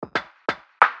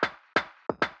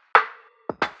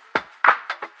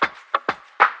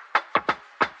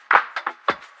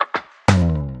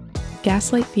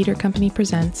Gaslight Theater Company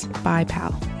presents Bye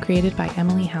Pal, created by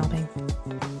Emily Halbing.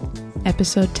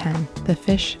 Episode 10, The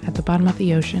Fish at the Bottom of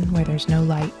the Ocean Where There's No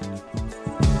Light.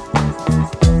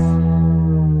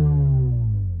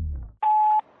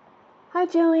 Hi,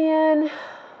 Jillian.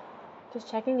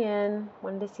 Just checking in.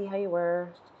 Wanted to see how you were.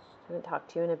 Haven't talked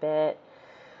to you in a bit.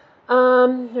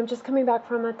 I'm just coming back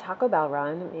from a Taco Bell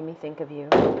run. It made me think of you.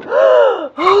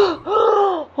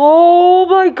 Oh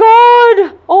my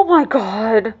god! Oh my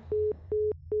god!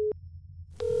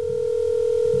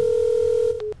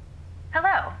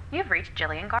 Hello, you've reached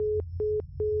Jillian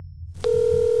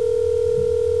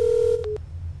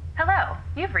Hello,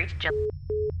 you've reached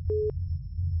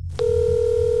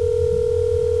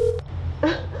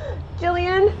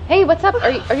Jillian? Hey, what's up?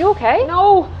 Are you okay?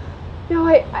 No,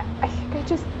 I think I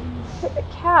just hit a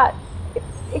cat.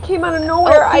 It came out of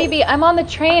nowhere. Oh, baby, I'm on the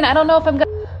train. I don't know if I'm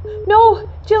gonna... No,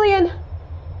 Jillian.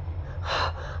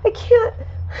 I can't.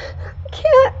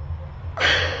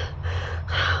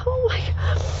 Oh my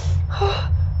god.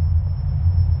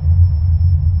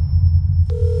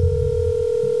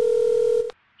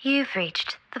 You've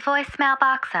reached the voicemail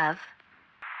box of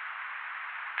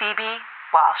Phoebe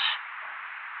Walsh.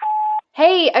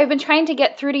 Hey, I've been trying to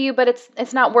get through to you, but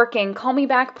it's not working. Call me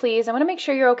back, please. I want to make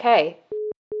sure you're okay.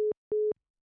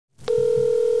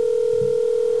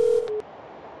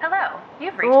 Hello,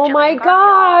 you've reached Oh Jillian my Garfield.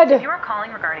 god. If you are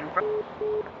calling regarding...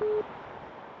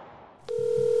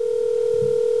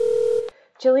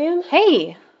 Jillian?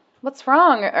 Hey, what's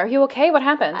wrong? Are you okay? What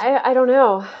happened? I don't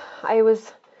know. I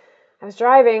was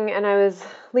driving and I was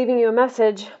leaving you a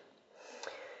message,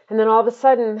 and then all of a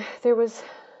sudden there was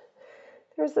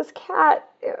this cat.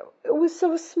 It was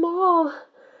so small.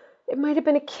 It might have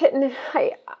been a kitten.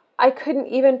 I couldn't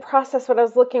even process what I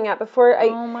was looking at before I...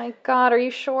 Oh my god, are you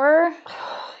sure?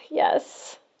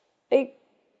 Yes. I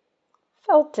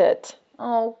felt it.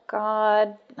 Oh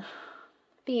god.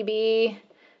 Phoebe,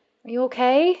 are you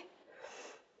okay?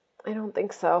 I don't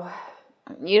think so.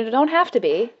 You don't have to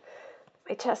be.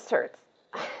 My chest hurts.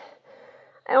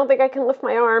 I don't think I can lift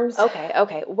my arms.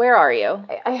 Okay. Where are you?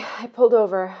 I pulled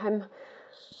over. I'm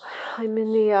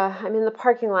in the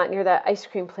parking lot near that ice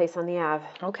cream place on the Ave.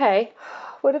 Okay.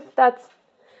 What if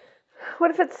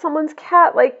it's someone's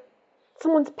cat, like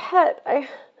someone's pet? I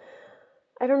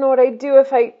don't know what I'd do if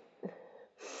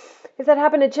that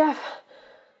happened to Jeff.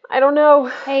 I don't know.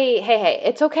 Hey,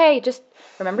 it's okay. Just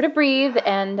remember to breathe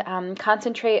and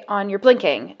concentrate on your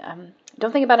blinking.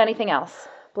 Don't think about anything else.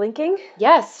 Blinking?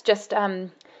 Yes, just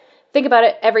think about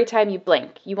it every time you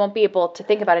blink. You won't be able to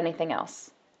think about anything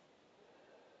else.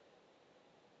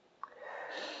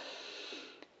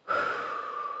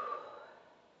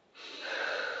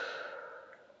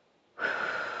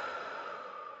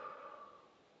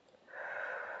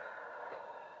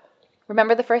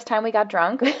 Remember the first time we got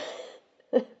drunk?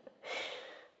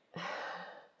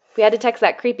 We had to text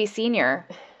that creepy senior.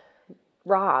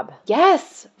 Rob.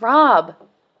 Yes, Rob.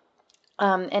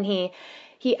 And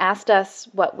he asked us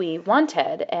what we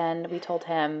wanted, and we told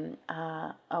him,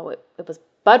 it was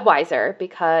Budweiser,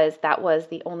 because that was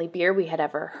the only beer we had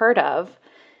ever heard of,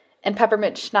 and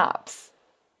peppermint schnapps.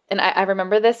 And I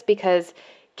remember this because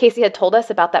Casey had told us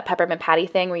about that peppermint patty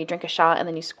thing where you drink a shot and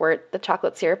then you squirt the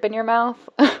chocolate syrup in your mouth.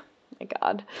 Oh my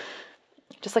God.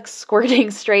 Just like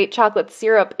squirting straight chocolate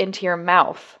syrup into your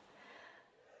mouth.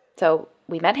 So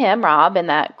we met him, Rob, in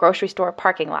that grocery store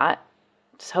parking lot.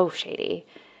 So shady.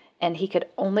 And he could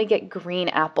only get green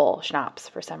apple schnapps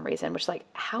for some reason, which, like,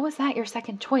 how is that your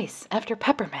second choice after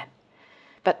peppermint?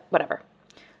 But whatever.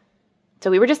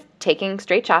 So we were just taking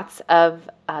straight shots of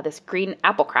this green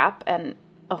apple crap, and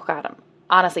oh God, I'm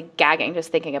honestly gagging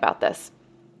just thinking about this.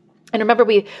 And remember,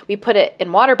 we put it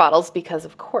in water bottles because,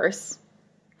 of course.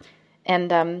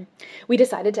 And we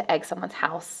decided to egg someone's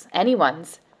house,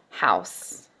 anyone's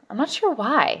house. I'm not sure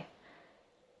why.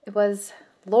 It was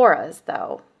Laura's,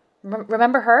 though.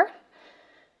 Remember her?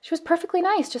 She was perfectly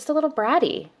nice, just a little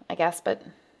bratty, I guess, but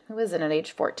who isn't at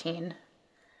age 14?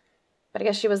 But I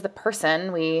guess she was the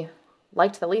person we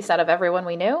liked the least out of everyone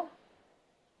we knew.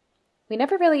 We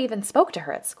never really even spoke to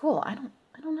her at school. I don't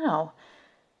know.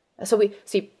 So we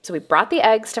brought the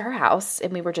eggs to her house,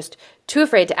 and we were just too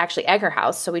afraid to actually egg her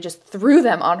house, so we just threw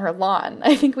them on her lawn.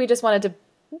 I think we just wanted to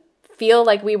feel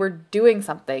like we were doing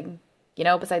something,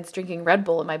 besides drinking Red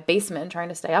Bull in my basement and trying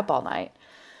to stay up all night.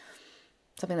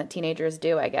 Something that teenagers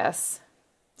do, I guess.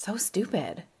 So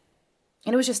stupid.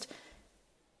 And it was just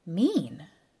mean.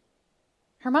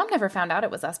 Her mom never found out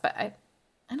it was us, but I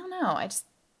don't know. I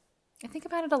think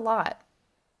about it a lot.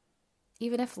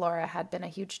 Even if Laura had been a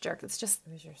huge jerk, it's just...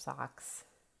 It was your socks.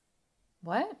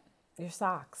 What? Your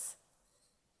socks.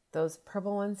 Those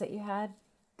purple ones that you had,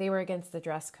 They were against the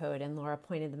dress code, and Laura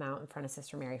pointed them out in front of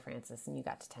Sister Mary Frances, and you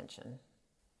got detention.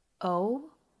 Oh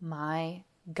my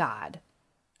God.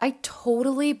 I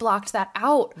totally blocked that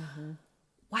out. Mm-hmm.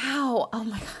 Wow. Oh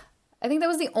my God. I think that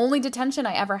was the only detention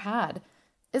I ever had.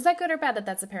 Is that good or bad that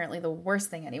that's apparently the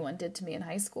worst thing anyone did to me in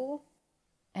high school?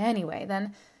 Anyway,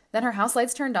 then her house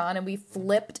lights turned on and we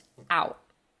flipped out.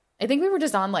 I think we were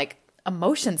just on like a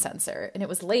motion sensor and it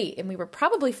was late and we were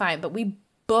probably fine, but we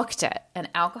booked it. And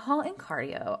alcohol and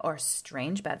cardio are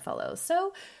strange bedfellows.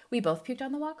 So we both puked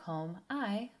on the walk home.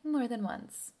 I more than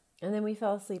once. And then we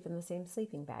fell asleep in the same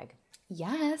sleeping bag.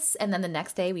 Yes. And then the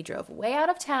next day we drove way out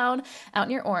of town, out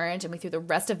near Orange, and we threw the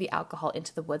rest of the alcohol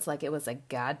into the woods like it was a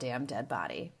goddamn dead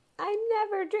body. I'm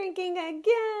never drinking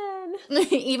again.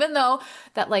 Even though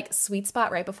that like sweet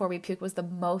spot right before we puked was the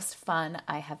most fun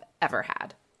I have ever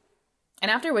had.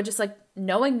 And afterward, just like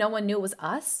knowing no one knew it was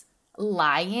us,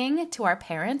 lying to our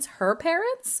parents, her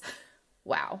parents.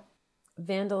 Wow.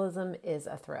 Vandalism is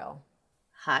a thrill.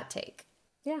 Hot take.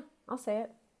 Yeah, I'll say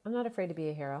it. I'm not afraid to be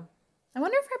a hero. I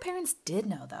wonder if our parents did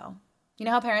know, though. You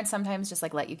know how parents sometimes just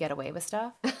like let you get away with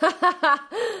stuff?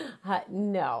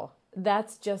 No,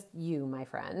 that's just you, my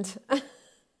friend.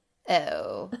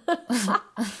 Oh.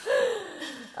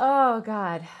 Oh,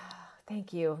 God.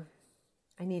 Thank you.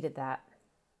 I needed that.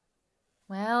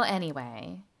 Well,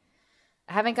 anyway,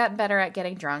 I haven't gotten better at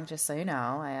getting drunk, just so you know.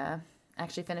 I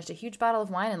actually finished a huge bottle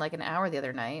of wine in like an hour the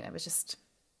other night. I was just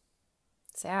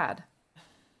sad.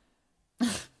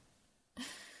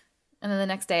 And then the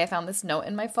next day I found this note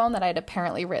in my phone that I had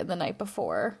apparently written the night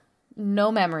before.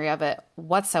 No memory of it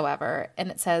whatsoever.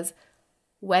 And it says,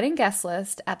 wedding guest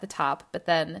list at the top, but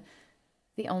then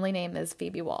the only name is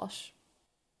Phoebe Walsh.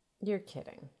 You're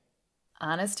kidding.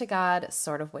 Honest to God,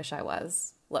 sort of wish I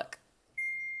was. Look.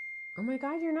 Oh my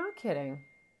God, you're not kidding.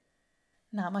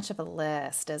 Not much of a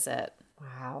list, is it?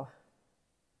 Wow.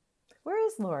 Where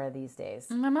is Laura these days?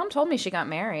 My mom told me she got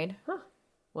married. Huh.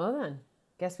 Well then,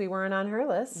 guess we weren't on her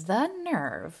list. The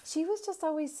nerve. She was just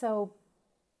always so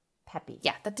peppy.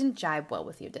 Yeah, that didn't jibe well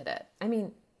with you, did it? I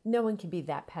mean, no one can be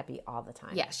that peppy all the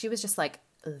time. Yeah, she was just like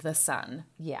the sun.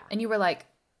 Yeah. And you were like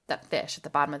that fish at the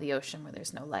bottom of the ocean where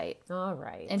there's no light. All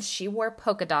right. And she wore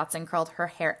polka dots and curled her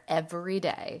hair every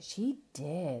day. She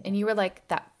did. And you were like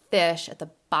that fish at the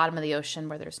bottom of the ocean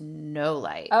where there's no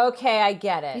light. Okay, I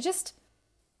get it.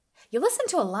 You listen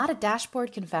to a lot of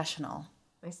Dashboard Confessional.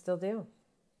 I still do.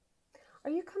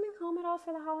 Are you coming home at all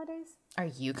for the holidays? Are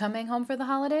you coming home for the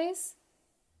holidays?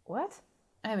 What?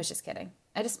 I was just kidding.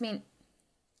 I just meant,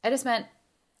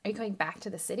 are you coming back to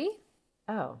the city?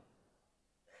 Oh,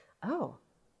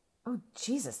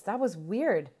 Jesus, that was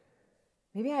weird.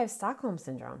 Maybe I have Stockholm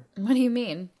Syndrome. What do you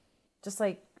mean? Just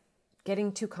like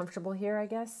getting too comfortable here, I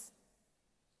guess.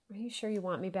 Are you sure you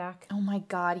want me back? Oh my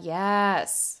God,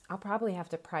 yes. I'll probably have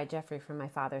to pry Jeffrey from my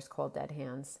father's cold, dead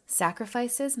hands.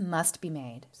 Sacrifices must be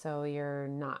made. So you're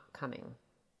not coming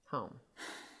home?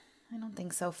 I don't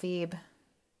think so, Phoebe.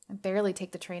 I barely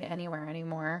take the train anywhere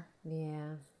anymore.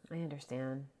 Yeah, I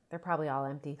understand. They're probably all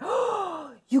empty.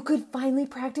 You could finally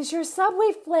practice your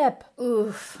subway flip.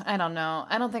 Oof, I don't know.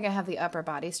 I don't think I have the upper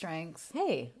body strength.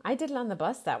 Hey, I did it on the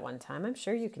bus that one time. I'm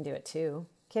sure you can do it too.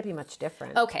 Can't be much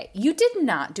different. Okay, you did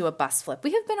not do a bus flip.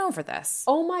 We have been over this.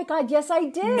 Oh my God, yes I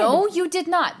did. No, you did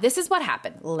not. This is what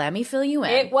happened. Let me fill you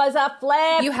in. It was a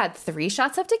flip. You had 3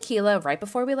 shots of tequila right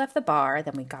before we left the bar.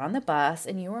 Then we got on the bus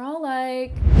and you were all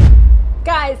like...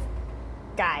 Guys.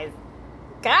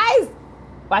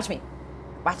 Watch me.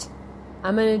 Watch.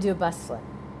 I'm going to do a bus flip.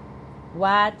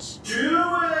 Watch. Do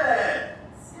it!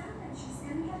 Stop it, she's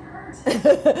gonna get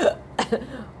hurt.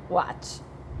 Watch.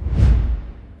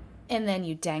 And then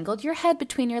you dangled your head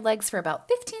between your legs for about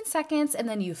 15 seconds and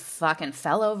then you fucking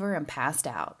fell over and passed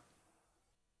out.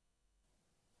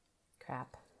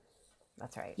 Crap.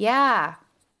 That's right. Yeah.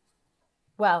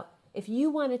 Well, if you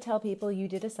want to tell people you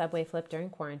did a subway flip during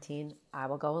quarantine, I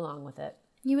will go along with it.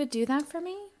 You would do that for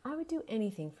me? I would do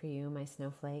anything for you, my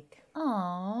snowflake.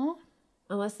 Aww.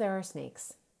 Unless there are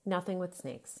snakes. Nothing with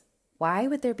snakes. Why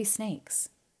would there be snakes?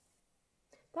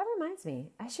 That reminds me,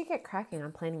 I should get cracking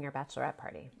on planning your bachelorette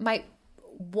party. My...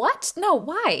 What? No,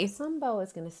 why? Some beau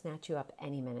is going to snatch you up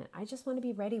any minute. I just want to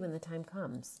be ready when the time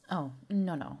comes. Oh,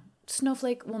 no.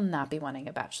 Snowflake will not be wanting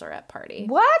a bachelorette party.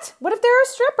 What? What if there are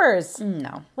strippers?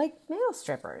 No. Like male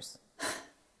strippers.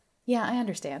 Yeah, I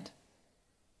understand.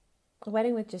 A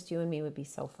wedding with just you and me would be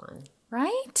so fun.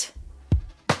 Right?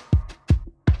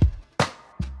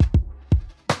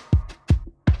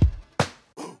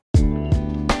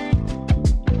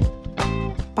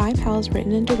 By Pal is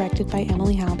written and directed by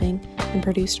Emily Halbing and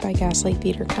produced by Gaslight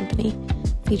Theater Company,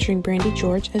 featuring Brandy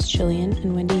George as Jillian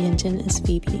and Wendy Hinton as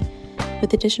Phoebe.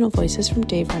 with additional voices from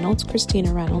Dave Reynolds,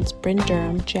 Christina Reynolds, Bryn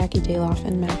Durham, Jackie Dayloff,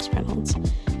 and Max Reynolds.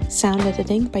 Sound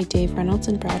editing by Dave Reynolds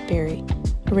and Brad Berry.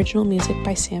 Original music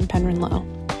by Sam Penryn-Lowe.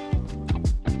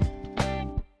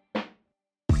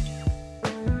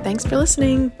 Thanks for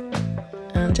listening.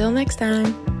 Until next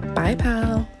time, bye,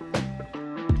 pal.